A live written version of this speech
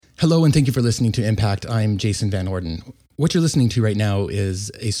Hello, and thank you for listening to Impact. I'm Jason Van Orden. What you're listening to right now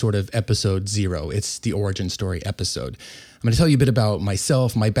is a sort of episode 0. It's the origin story episode. I'm going to tell you a bit about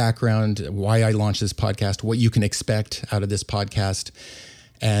myself, my background, why I launched this podcast, what you can expect out of this podcast,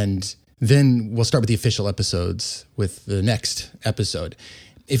 and then we'll start with the official episodes with the next episode.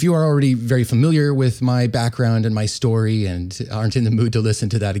 If you are already very familiar with my background and my story and aren't in the mood to listen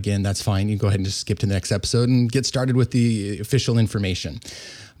to that again, that's fine. You can go ahead and just skip to the next episode and get started with the official information.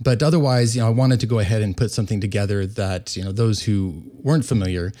 But otherwise, I wanted to go ahead and put something together that, those who weren't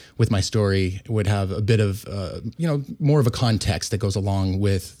familiar with my story would have a bit of, more of a context that goes along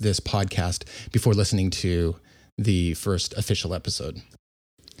with this podcast before listening to the first official episode.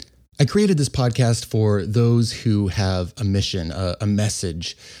 I created this podcast for those who have a mission, a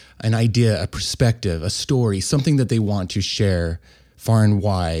message, an idea, a perspective, a story, something that they want to share far and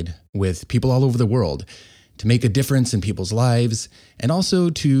wide with people all over the world, to make a difference in people's lives, and also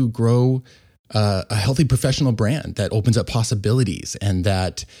to grow a healthy professional brand that opens up possibilities and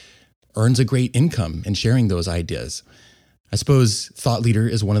that earns a great income in sharing those ideas. I suppose thought leader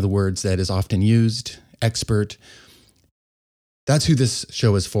is one of the words that is often used, expert. That's who this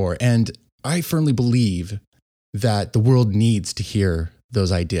show is for. And I firmly believe that the world needs to hear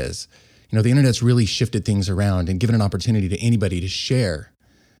those ideas. The internet's really shifted things around and given an opportunity to anybody to share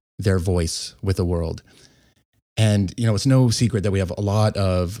their voice with the world. And, it's no secret that we have a lot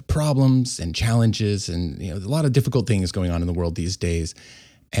of problems and challenges and, a lot of difficult things going on in the world these days.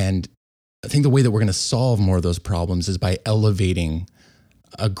 And I think the way that we're going to solve more of those problems is by elevating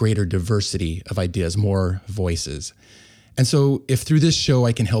a greater diversity of ideas, more voices. And so if through this show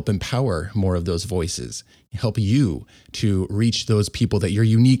I can help empower more of those voices, help you to reach those people that you're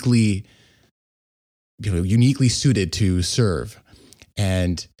uniquely suited to serve,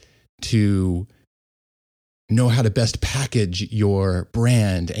 and to know how to best package your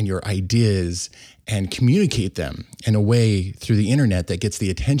brand and your ideas and communicate them in a way through the internet that gets the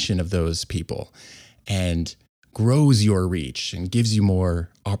attention of those people and grows your reach and gives you more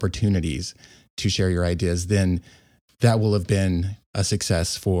opportunities to share your ideas, then that will have been a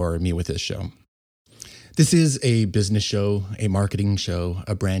success for me with this show. This is a business show, a marketing show,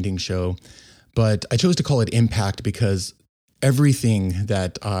 a branding show, but I chose to call it Impact because everything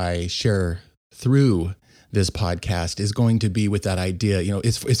that I share through this podcast is going to be with that idea.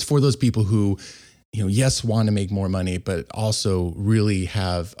 It's for those people who, yes, want to make more money, but also really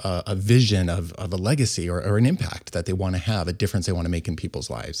have a vision of a legacy or an impact that they want to have, a difference they want to make in people's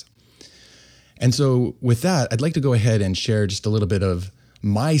lives. And so with that, I'd like to go ahead and share just a little bit of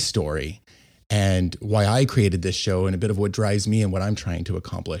my story and why I created this show and a bit of what drives me and what I'm trying to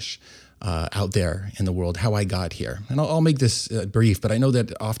accomplish out there in the world, how I got here. And I'll make this brief, but I know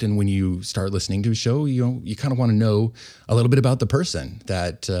that often when you start listening to a show, you kind of want to know a little bit about the person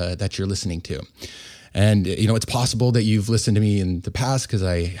that you're listening to. And, it's possible that you've listened to me in the past because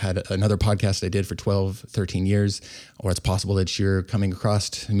I had another podcast I did for 12, 13 years, or it's possible that you're coming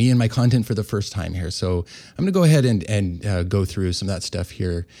across me and my content for the first time here. So I'm going to go ahead and go through some of that stuff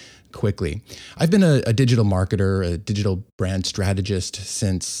here quickly. I've been a digital marketer, a digital brand strategist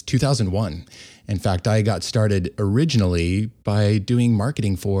since 2001. In fact, I got started originally by doing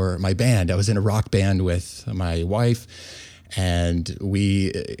marketing for my band. I was in a rock band with my wife, and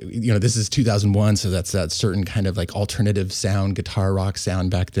we, this is 2001, so that's that certain kind of like alternative sound, guitar rock sound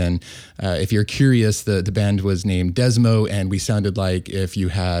back then. If you're curious, the band was named Desmo, and we sounded like if you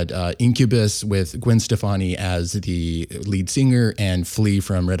had Incubus with Gwen Stefani as the lead singer and Flea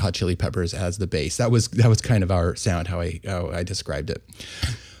from Red Hot Chili Peppers as the bass. That was kind of our sound, how I described it.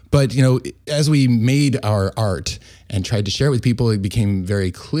 But, as we made our art and tried to share it with people, it became very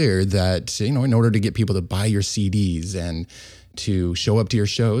clear that, in order to get people to buy your CDs and to show up to your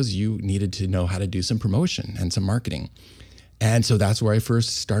shows, you needed to know how to do some promotion and some marketing. And so that's where I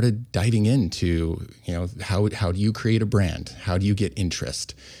first started diving into, how do you create a brand? How do you get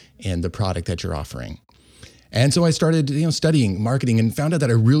interest in the product that you're offering? And so I started, studying marketing and found out that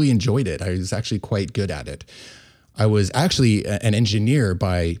I really enjoyed it. I was actually quite good at it. I was actually an engineer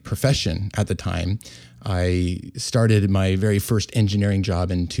by profession at the time. I started my very first engineering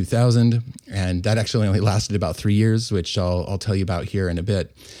job in 2000, and that actually only lasted about 3 years, which I'll tell you about here in a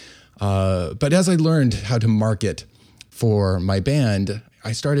bit. But as I learned how to market for my band,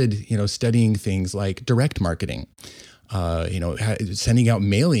 I started, studying things like direct marketing. Sending out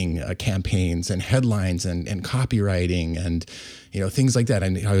mailing campaigns and headlines and copywriting and, things like that.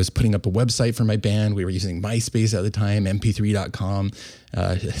 And I was putting up a website for my band. We were using MySpace at the time, mp3.com.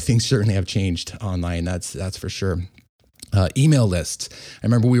 Things certainly have changed online. That's for sure. Email lists. I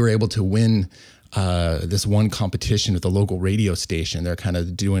remember we were able to win this one competition with a local radio station. They're kind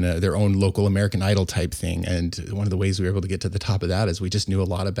of doing their own local American Idol type thing. And one of the ways we were able to get to the top of that is we just knew a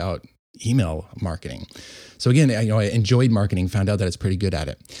lot about email marketing. So again, I enjoyed marketing, found out that it's pretty good at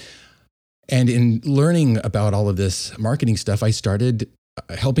it. And in learning about all of this marketing stuff, I started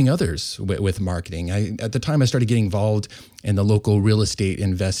helping others with marketing. At the time, I started getting involved in the local real estate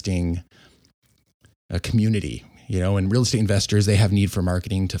investing community. And real estate investors, they have need for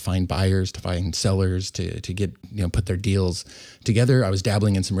marketing to find buyers, to find sellers, to get, put their deals together. I was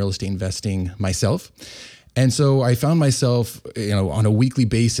dabbling in some real estate investing myself. And so I found myself, on a weekly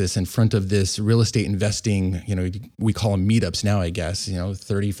basis in front of this real estate investing, we call them meetups now, I guess,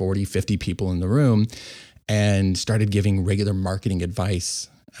 30, 40, 50 people in the room, and started giving regular marketing advice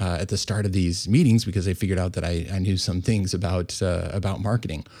at the start of these meetings because they figured out that I knew some things about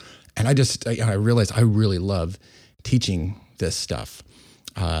marketing. And I realized I really love teaching this stuff.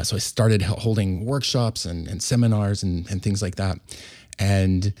 So I started holding workshops and seminars and things like that.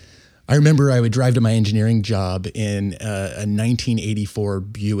 And I remember I would drive to my engineering job in a 1984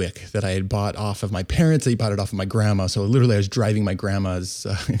 Buick that I had bought off of my parents. They bought it off of my grandma. So literally I was driving my grandma's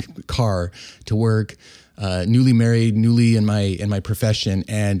car to work, newly married, newly in my profession,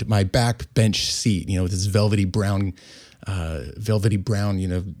 and my back bench seat, with this velvety brown,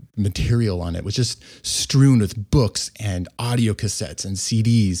 material on it was just strewn with books and audio cassettes and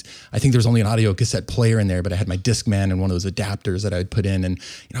CDs. I think there was only an audio cassette player in there, but I had my Discman and one of those adapters that I would put in. And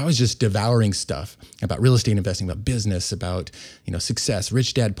I was just devouring stuff about real estate investing, about business, about success,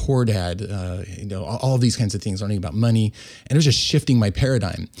 rich dad, poor dad, all of these kinds of things, learning about money. And it was just shifting my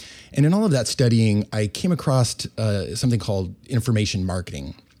paradigm. And in all of that studying, I came across something called information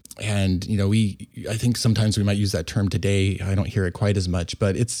marketing. And, I think sometimes we might use that term today. I don't hear it quite as much,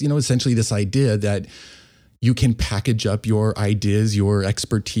 but it's, essentially this idea that you can package up your ideas, your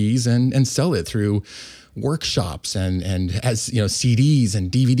expertise and sell it through workshops and as, CDs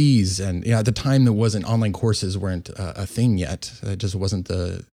and DVDs. And, at the time online courses weren't a thing yet. It just wasn't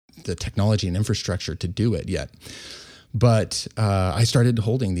the technology and infrastructure to do it yet. But I started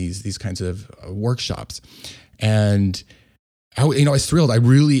holding these kinds of workshops, and I was thrilled. I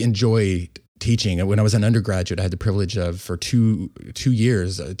really enjoyed teaching. When I was an undergraduate, I had the privilege of, for two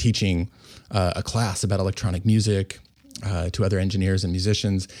years, teaching a class about electronic music to other engineers and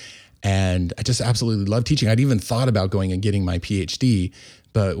musicians. And I just absolutely loved teaching. I'd even thought about going and getting my PhD.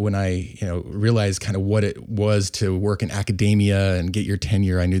 But when I realized kind of what it was to work in academia and get your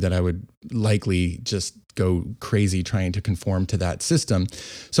tenure, I knew that I would likely just go crazy trying to conform to that system.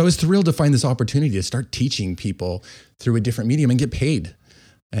 So I was thrilled to find this opportunity to start teaching people through a different medium and get paid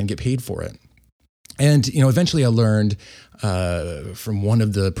for it. And, eventually I learned from one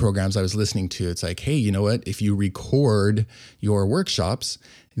of the programs I was listening to, it's like, hey, you know what? If you record your workshops,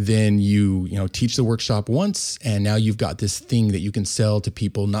 then you teach the workshop once, and now you've got this thing that you can sell to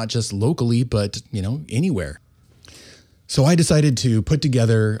people, not just locally, but, anywhere. So I decided to put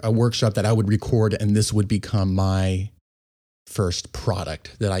together a workshop that I would record, and this would become my first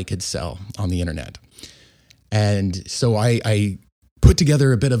product that I could sell on the internet. And so I put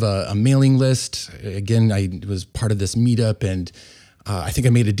together a bit of a mailing list. Again, I was part of this meetup, and I think I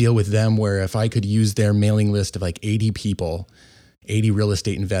made a deal with them where if I could use their mailing list of like 80 people, 80 real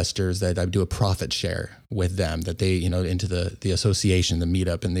estate investors, that I would do a profit share with them, that they, into the association, the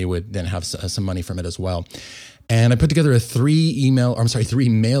meetup, and they would then have some money from it as well. And I put together a 3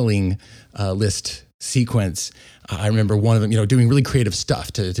 mailing list sequence. I remember one of them, doing really creative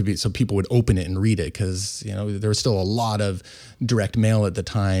stuff to be, so people would open it and read it, because, there was still a lot of direct mail at the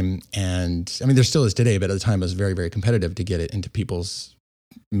time. And I mean, there still is today, but at the time it was very, very competitive to get it into people's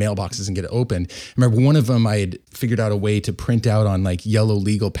mailboxes and get it opened. I remember one of them, I had figured out a way to print out on like yellow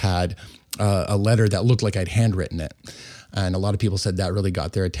legal pad a letter that looked like I'd handwritten it. And a lot of people said that really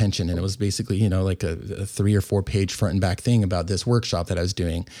got their attention. And it was basically, like a 3 or 4 page front and back thing about this workshop that I was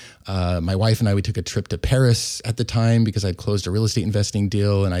doing. My wife and I, we took a trip to Paris at the time because I'd closed a real estate investing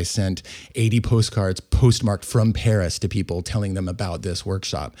deal, and I sent 80 postcards postmarked from Paris to people telling them about this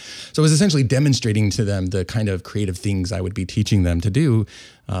workshop. So it was essentially demonstrating to them the kind of creative things I would be teaching them to do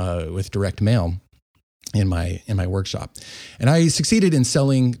with direct mail in my workshop. And I succeeded in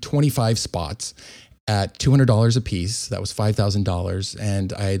selling 25 spots at $200 a piece. That was $5,000.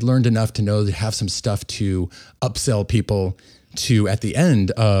 And I had learned enough to know to have some stuff to upsell people to at the end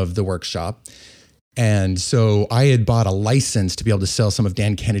of the workshop. And so I had bought a license to be able to sell some of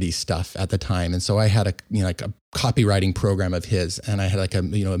Dan Kennedy's stuff at the time. And so I had a copywriting program of his, and I had like a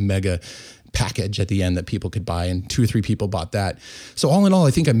mega package at the end that people could buy, and 2 or 3 people bought that. So all in all,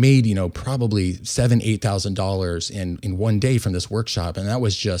 I think I made, probably $7,000, $8,000 in one day from this workshop. And that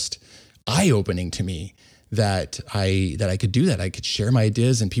was just eye-opening to me that I could do that. I could share my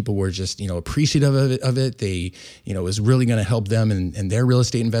ideas, and people were just, appreciative of it. They, it was really going to help them in their real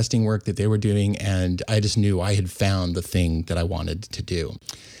estate investing work that they were doing. And I just knew I had found the thing that I wanted to do.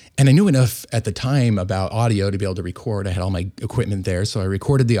 And I knew enough at the time about audio to be able to record. I had all my equipment there, so I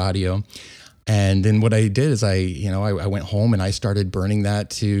recorded the audio. And then what I did is I went home and I started burning that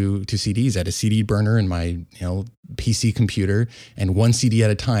to CDs. I had a CD burner in my, PC computer, and one CD at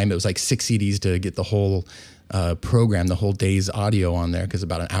a time. It was like 6 CDs to get the whole program, the whole day's audio on there, because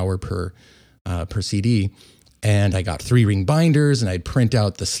about an hour per CD. And I got 3-ring binders, and I'd print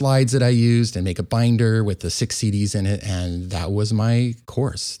out the slides that I used and make a binder with the 6 CDs in it. And that was my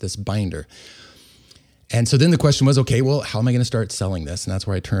course, this binder. And so then the question was, okay, well, how am I going to start selling this? And that's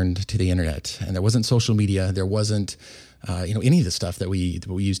where I turned to the internet. And there wasn't social media. There wasn't, any of the stuff that we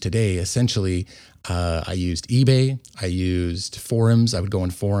use today. Essentially, I used eBay. I used forums. I would go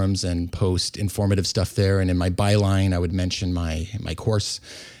on forums and post informative stuff there. And in my byline, I would mention my course,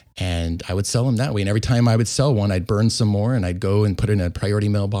 and I would sell them that way. And every time I would sell one, I'd burn some more, and I'd go and put it in a priority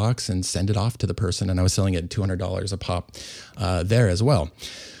mailbox and send it off to the person. And I was selling it at $200 a pop there as well.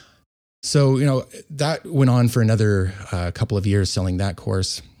 So, that went on for another couple of years selling that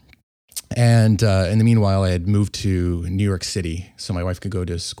course. And in the meanwhile, I had moved to New York City so my wife could go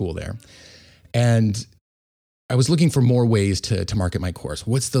to school there. And I was looking for more ways to market my course.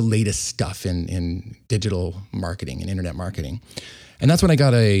 What's the latest stuff in digital marketing and internet marketing? And that's when I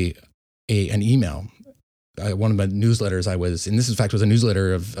got an email. One of my newsletters and this in fact was a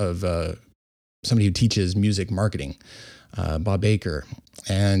newsletter of somebody who teaches music marketing, Bob Baker.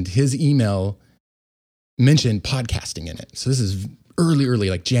 And his email mentioned podcasting in it. So this is early,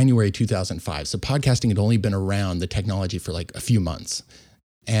 like January 2005. So podcasting had only been around, the technology, for like a few months.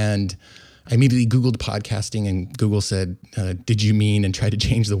 And I immediately Googled podcasting, and Google said, did you mean, and tried to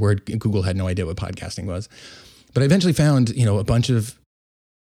change the word. Google had no idea what podcasting was. But I eventually found, a bunch of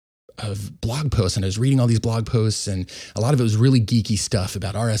blog posts, and I was reading all these blog posts, and a lot of it was really geeky stuff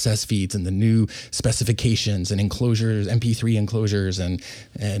about RSS feeds and the new specifications and enclosures, MP3 enclosures, and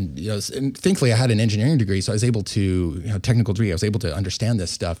thankfully I had an engineering degree, so I was able to, technical degree, I was able to understand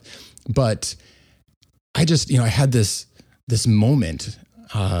this stuff. But I just, I had this moment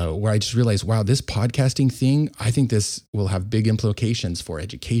where I just realized, wow, this podcasting thing, I think this will have big implications for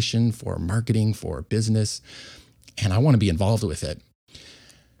education, for marketing, for business, and I want to be involved with it.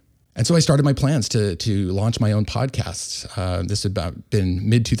 And so I started my plans to launch my own podcasts. This had been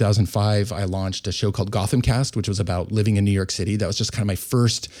mid-2005. I launched a show called Gothamcast, which was about living in New York City. That was just kind of my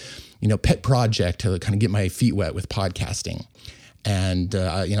first, pet project to kind of get my feet wet with podcasting. And,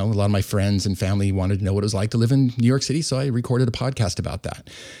 a lot of my friends and family wanted to know what it was like to live in New York City, so I recorded a podcast about that.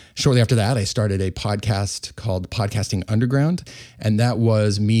 Shortly after that, I started a podcast called Podcasting Underground, and that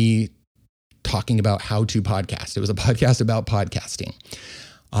was me talking about how to podcast. It was a podcast about podcasting.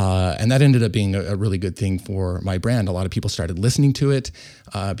 And that ended up being a really good thing for my brand. A lot of people started listening to it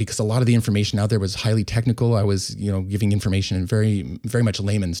because a lot of the information out there was highly technical. I was, giving information in very, very much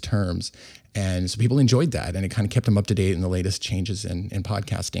layman's terms. And so people enjoyed that, and it kind of kept them up to date in the latest changes in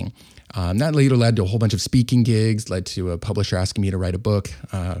podcasting. That later led to a whole bunch of speaking gigs, led to a publisher asking me to write a book,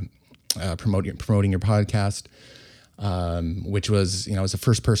 promoting your podcast. Which was, I was the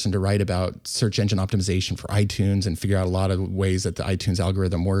first person to write about search engine optimization for iTunes and figure out a lot of ways that the iTunes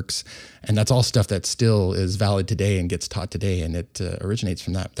algorithm works. And that's all stuff that still is valid today and gets taught today. And it originates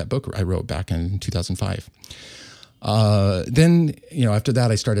from that book I wrote back in 2005. Then, after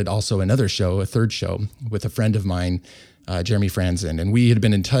that, I started also another show, a third show with a friend of mine, Jeremy Franzen. And we had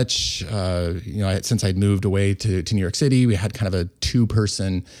been in touch, since I'd moved away to New York City. We had kind of a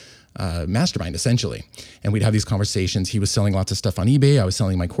 2-person mastermind, essentially. And we'd have these conversations. He was selling lots of stuff on eBay. I was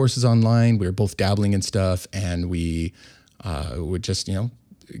selling my courses online. We were both dabbling in stuff, and we would just,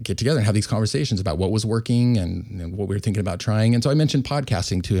 get together and have these conversations about what was working and what we were thinking about trying. And so I mentioned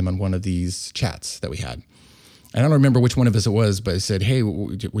podcasting to him on one of these chats that we had. I don't remember which one of us it was, but I said, hey,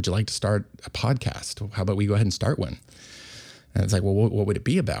 would you like to start a podcast? How about we go ahead and start one? And it's like, well, what would it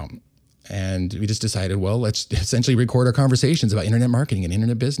be about? And we just decided, well, let's essentially record our conversations about internet marketing and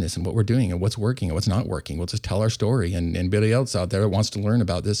internet business and what we're doing and what's working and what's not working. We'll just tell our story, and anybody else out there that wants to learn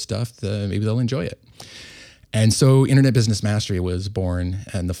about this stuff, maybe they'll enjoy it. And so Internet Business Mastery was born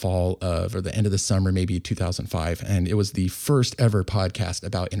in the fall of, or the end of the summer, maybe 2005. And it was the first ever podcast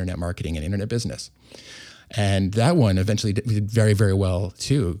about internet marketing and internet business. And that one eventually did very, very well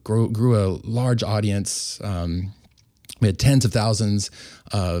too. Grew a large audience. We had tens of thousands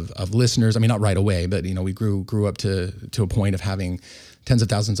of listeners. I mean, not right away, but we grew up to a point of having tens of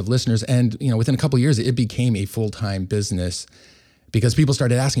thousands of listeners. And within a couple of years, it became a full-time business because people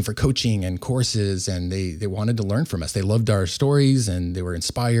started asking for coaching and courses, and they wanted to learn from us. They loved our stories and they were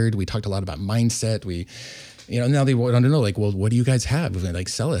inspired. We talked a lot about mindset. Now they want to know, like, well, what do you guys have? Like,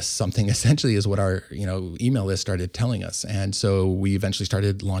 sell us something, essentially, is what our, email list started telling us. And so we eventually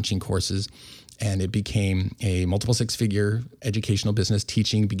started launching courses, and it became a multiple six-figure educational business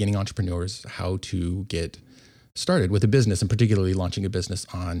teaching beginning entrepreneurs how to get started with a business, and particularly launching a business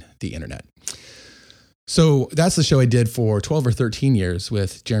on the internet. So that's the show I did for 12 or 13 years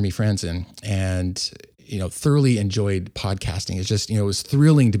with Jeremy Franzen, and thoroughly enjoyed podcasting. It's just, it was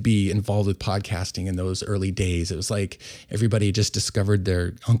thrilling to be involved with podcasting in those early days. It was like everybody just discovered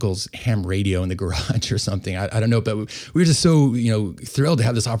their uncle's ham radio in the garage or something. I don't know, but we were just so, thrilled to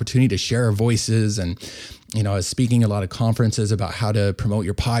have this opportunity to share our voices. And, I was speaking at a lot of conferences about how to promote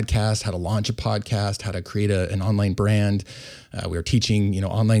your podcast, how to launch a podcast, how to create an online brand. We were teaching,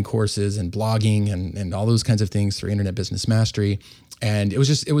 online courses and blogging and all those kinds of things through Internet Business Mastery. And it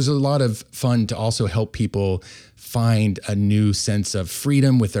was a lot of fun to also help people find a new sense of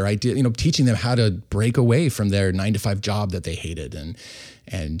freedom with their idea, teaching them how to break away from their 9-to-5 job that they hated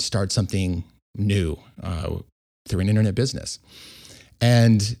and start something new through an internet business.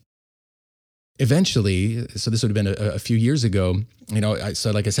 And eventually, so this would have been a few years ago, so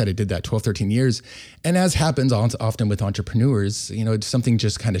like I said, I did that 12, 13 years. And as happens often with entrepreneurs, something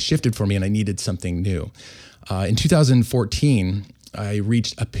just kind of shifted for me and I needed something new. In 2014, I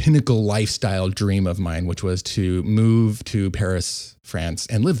reached a pinnacle lifestyle dream of mine, which was to move to Paris, France,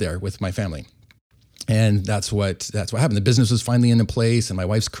 and live there with my family. And that's what happened. The business was finally in a place, and my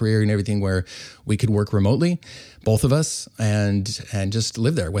wife's career and everything, where we could work remotely, both of us, and just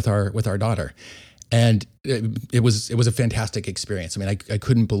live there with our daughter. And it was a fantastic experience. I mean, I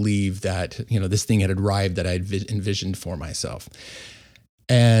couldn't believe that this thing had arrived that I had envisioned for myself.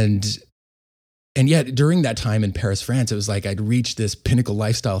 And yet during that time in Paris, France, it was like I'd reached this pinnacle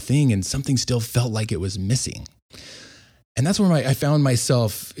lifestyle thing and something still felt like it was missing. And that's where I found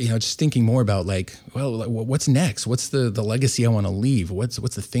myself, just thinking more about like, well, what's next? What's the legacy I want to leave? What's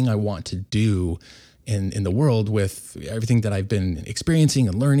the thing I want to do in the world with everything that I've been experiencing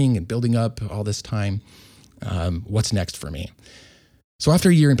and learning and building up all this time? What's next for me? So after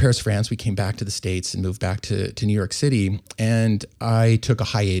a year in Paris, France, we came back to the States and moved back to New York City. And I took a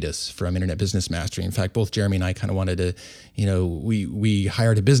hiatus from Internet Business Mastery. In fact, both Jeremy and I kind of wanted to, we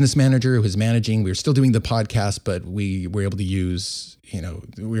hired a business manager who was managing. We were still doing the podcast, but we were able to use,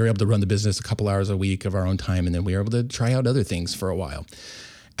 we were able to run the business a couple hours a week of our own time. And then we were able to try out other things for a while.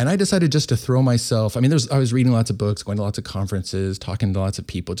 And I decided just to throw myself, I was reading lots of books, going to lots of conferences, talking to lots of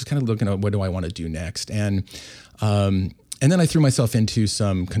people, just kind of looking at what do I want to do next. And then I threw myself into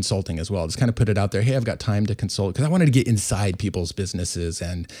some consulting as well. Just kind of put it out there. Hey, I've got time to consult, because I wanted to get inside people's businesses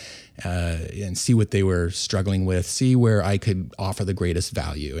and see what they were struggling with, see where I could offer the greatest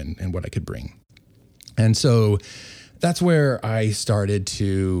value and what I could bring. And so that's where I started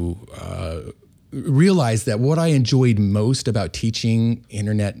to realize that what I enjoyed most about teaching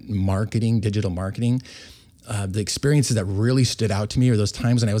internet marketing, digital marketing, the experiences that really stood out to me are those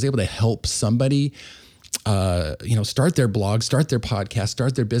times when I was able to help somebody start their blog, start their podcast,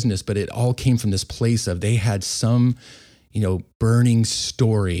 start their business, but it all came from this place of they had some, burning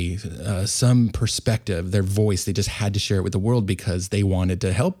story, some perspective, their voice. They just had to share it with the world because they wanted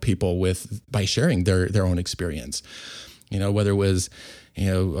to help people by sharing their own experience. Whether it was,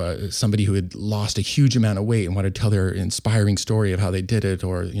 somebody who had lost a huge amount of weight and wanted to tell their inspiring story of how they did it,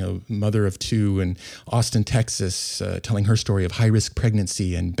 or, mother of two in Austin, Texas, telling her story of high-risk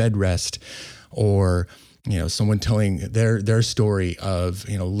pregnancy and bed rest, or someone telling their story of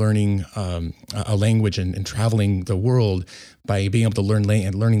learning a language and traveling the world by being able to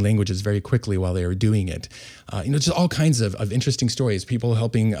learning languages very quickly while they were doing it. Just all kinds of interesting stories. People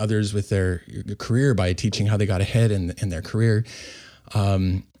helping others with their career by teaching how they got ahead in their career.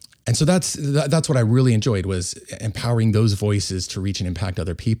 And so that's what I really enjoyed, was empowering those voices to reach and impact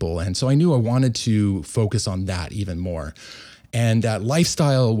other people. And so I knew I wanted to focus on that even more. And that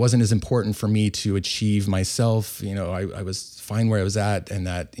lifestyle wasn't as important for me to achieve myself. I was fine where I was at, and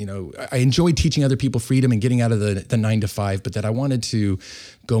that, I enjoyed teaching other people freedom and getting out of the 9-to-5, but that I wanted to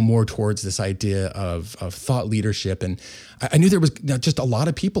go more towards this idea of thought leadership. And I knew there was just a lot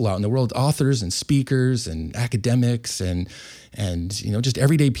of people out in the world, authors and speakers and academics and just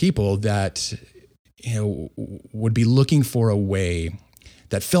everyday people that, would be looking for a way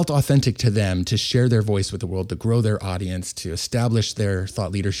that felt authentic to them to share their voice with the world, to grow their audience, to establish their thought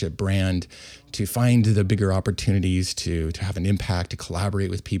leadership brand, to find the bigger opportunities to have an impact, to collaborate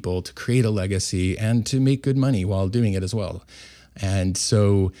with people, to create a legacy, and to make good money while doing it as well. And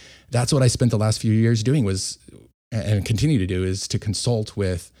so that's what I spent the last few years doing, was and continue to do is to consult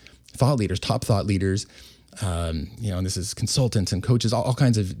with thought leaders, top thought leaders, and this is consultants and coaches, all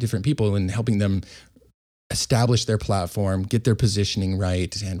kinds of different people, and helping them establish their platform, get their positioning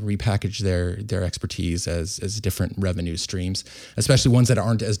right, and repackage their expertise as different revenue streams, especially ones that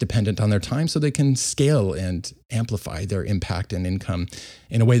aren't as dependent on their time, so they can scale and amplify their impact and income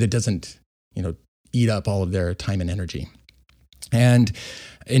in a way that doesn't, eat up all of their time and energy. And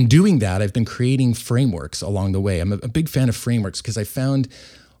in doing that, I've been creating frameworks along the way. I'm a big fan of frameworks because I found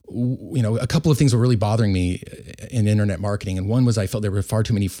a couple of things were really bothering me in internet marketing. And one was I felt there were far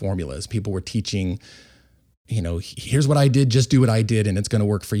too many formulas. People were teaching, here's what I did, just do what I did, and it's going to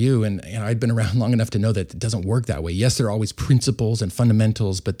work for you. And I'd been around long enough to know that it doesn't work that way. Yes, there are always principles and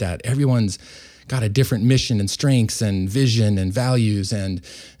fundamentals, but that everyone's got a different mission and strengths and vision and values, and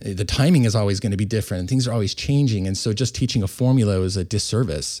the timing is always going to be different, and things are always changing. And so just teaching a formula was a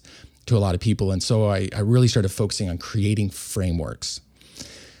disservice to a lot of people. And so I really started focusing on creating frameworks.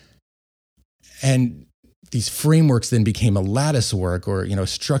 And these frameworks then became a lattice work, or a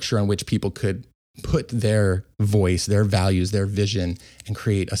structure on which people could put their voice, their values, their vision, and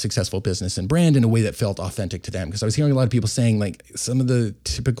create a successful business and brand in a way that felt authentic to them. Because I was hearing a lot of people saying, like, some of the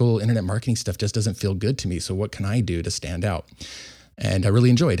typical internet marketing stuff just doesn't feel good to me. So what can I do to stand out? And I really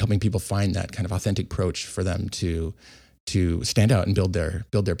enjoyed helping people find that kind of authentic approach for them to stand out and build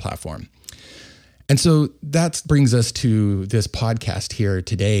their platform. And so that brings us to this podcast here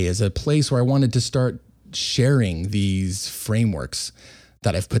today, as a place where I wanted to start sharing these frameworks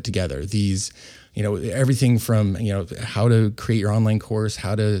that I've put together. These, everything from, how to create your online course,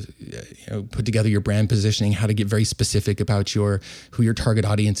 how to, put together your brand positioning, how to get very specific about who your target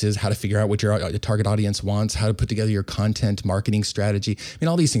audience is, how to figure out what your target audience wants, how to put together your content marketing strategy.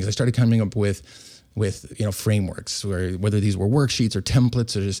 All these things I started coming up with frameworks, whether these were worksheets or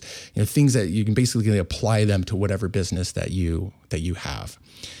templates or just, things that you can basically apply them to whatever business that you have.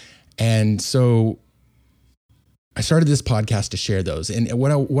 And so I started this podcast to share those. And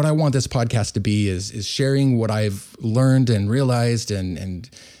what I want this podcast to be is sharing what I've learned and realized and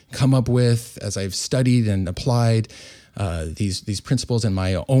come up with as I've studied and applied these principles in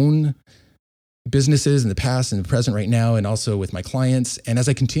my own businesses in the past and the present right now, and also with my clients. And as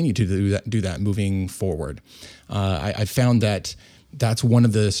I continue to do that moving forward, I found that that's one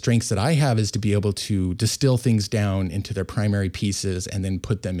of the strengths that I have, is to be able to distill things down into their primary pieces and then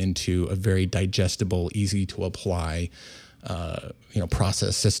put them into a very digestible, easy to apply,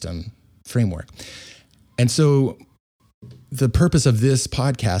 process, system, framework. And so the purpose of this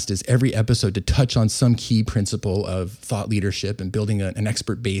podcast is every episode to touch on some key principle of thought leadership and building an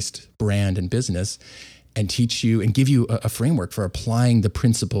expert-based brand and business, and teach you and give you a framework for applying the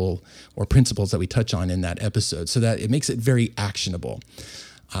principles that we touch on in that episode, so that it makes it very actionable.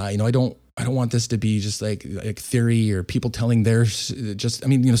 I don't want this to be just like theory or people telling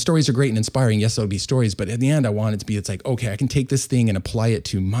stories are great and inspiring. Yes, there'll be stories, but at the end, I want it to be, it's like, okay, I can take this thing and apply it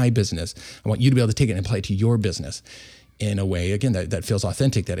to my business. I want you to be able to take it and apply it to your business in a way, again, that feels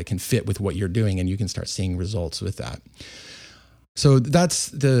authentic, that it can fit with what you're doing, and you can start seeing results with that. So that's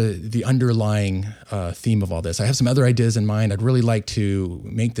the underlying theme of all this. I have some other ideas in mind. I'd really like to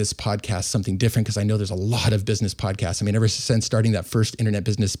make this podcast something different, because I know there's a lot of business podcasts. Ever since starting that first internet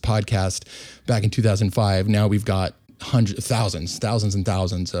business podcast back in 2005, now we've got thousands and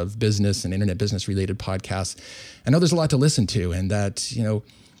thousands of business and internet business related podcasts. I know there's a lot to listen to, and that,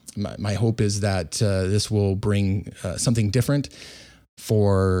 my hope is that this will bring something different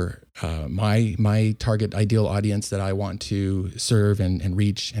for my target ideal audience that I want to serve and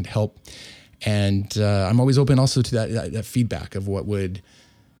reach and help. And I'm always open also to that feedback of what would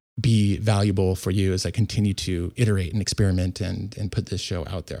be valuable for you as I continue to iterate and experiment and put this show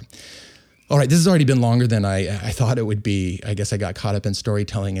out there. All right, this has already been longer than I thought it would be. I guess I got caught up in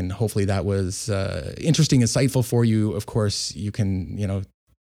storytelling, and hopefully that was interesting, insightful for you. Of course, you can,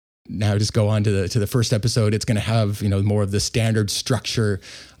 now just go on to the first episode. It's going to have, more of the standard structure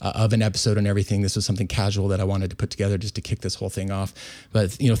of an episode and everything. This was something casual that I wanted to put together just to kick this whole thing off.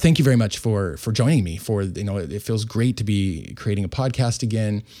 But, thank you very much for joining me. It feels great to be creating a podcast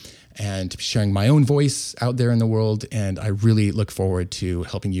again and to be sharing my own voice out there in the world. And I really look forward to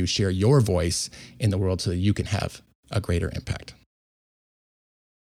helping you share your voice in the world so that you can have a greater impact.